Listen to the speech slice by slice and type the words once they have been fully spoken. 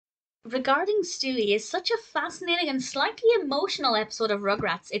Regarding Stuie is such a fascinating and slightly emotional episode of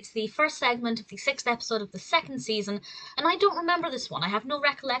Rugrats. It's the first segment of the sixth episode of the second season, and I don't remember this one. I have no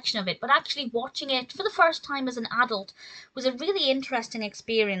recollection of it, but actually watching it for the first time as an adult was a really interesting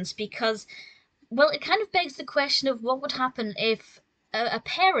experience because, well, it kind of begs the question of what would happen if a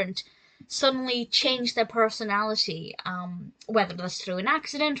parent suddenly changed their personality, whether that's through an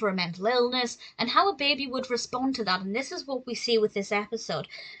accident or a mental illness, and how a baby would respond to that. And this is what we see with this episode.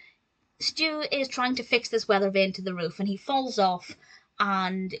 Stu is trying to fix this weather vane to the roof and he falls off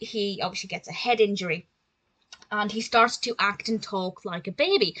and he obviously gets a head injury and he starts to act and talk like a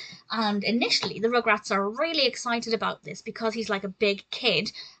baby. And initially, the Rugrats are really excited about this because he's like a big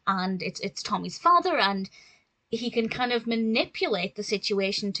kid, and it's Tommy's father, and he can kind of manipulate the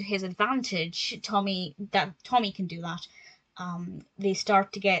situation to his advantage. Tommy can do that. They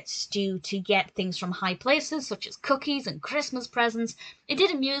start to get Stu to get things from high places, such as cookies and Christmas presents. It did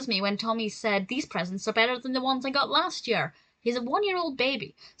amuse me when Tommy said, "These presents are better than the ones I got last year." He's a 1 year old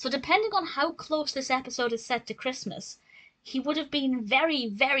baby, so depending on how close this episode is set to Christmas, he would have been very,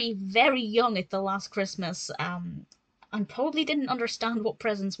 very, very young at the last Christmas, and probably didn't understand what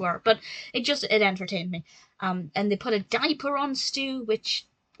presents were, but it entertained me. And they put a diaper on Stu, which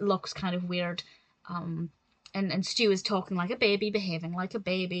looks kind of weird. And Stu is talking like a baby, behaving like a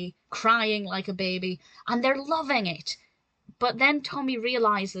baby, crying like a baby, and they're loving it. But then Tommy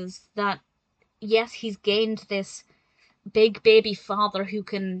realizes that, yes, he's gained this big baby father who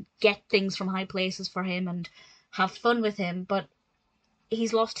can get things from high places for him and have fun with him, but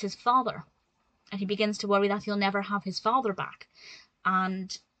he's lost his father. And he begins to worry that he'll never have his father back.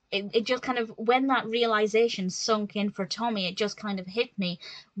 And it just kind of, when that realization sunk in for Tommy, it just kind of hit me.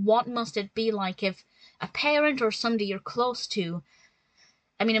 What must it be like if a parent or somebody you're close to,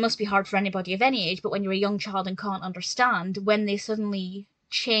 I mean, it must be hard for anybody of any age, but when you're a young child and can't understand, when they suddenly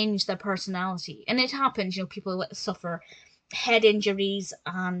change their personality. And it happens, people suffer head injuries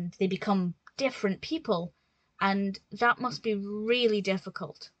and they become different people. And that must be really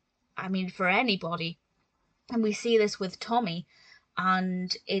difficult. I mean, for anybody. And we see this with Tommy,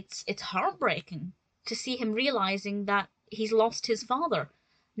 and it's heartbreaking to see him realizing that he's lost his father.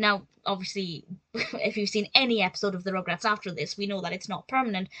 Now, obviously, if you've seen any episode of the Rugrats after this, we know that it's not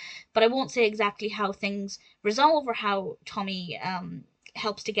permanent, but I won't say exactly how things resolve or how Tommy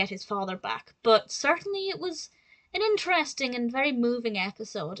helps to get his father back. But certainly it was an interesting and very moving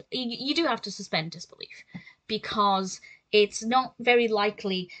episode. You do have to suspend disbelief because it's not very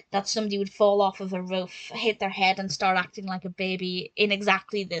likely that somebody would fall off of a roof, hit their head, and start acting like a baby in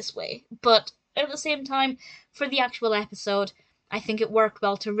exactly this way. But at the same time, for the actual episode, I think it worked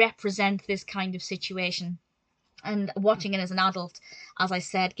well to represent this kind of situation. And watching it as an adult, as I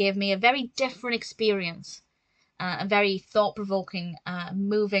said, gave me a very different experience, a very thought provoking,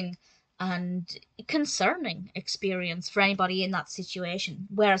 moving, and concerning experience for anybody in that situation.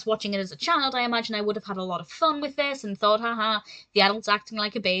 Whereas watching it as a child, I imagine I would have had a lot of fun with this and thought, haha, the adult's acting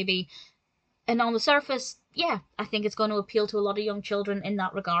like a baby. And on the surface, yeah, I think it's going to appeal to a lot of young children in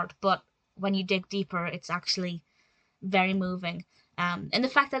that regard. But when you dig deeper, it's actually very moving. And the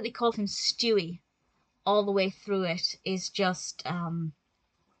fact that they called him Stuie all the way through it is just a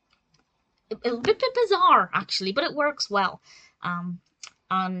bit bizarre, actually, but it works well.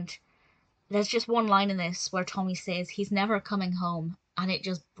 And there's just one line in this where Tommy says he's never coming home, and it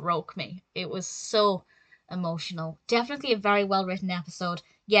just broke me. It was so emotional. Definitely a very well written episode.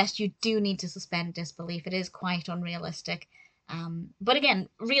 Yes, you do need to suspend disbelief. It is quite unrealistic. But again,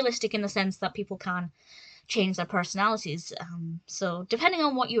 realistic in the sense that people can change their personalities. So depending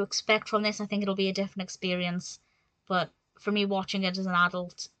on what you expect from this, I think it'll be a different experience. But for me, watching it as an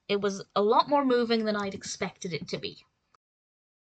adult, it was a lot more moving than I'd expected it to be.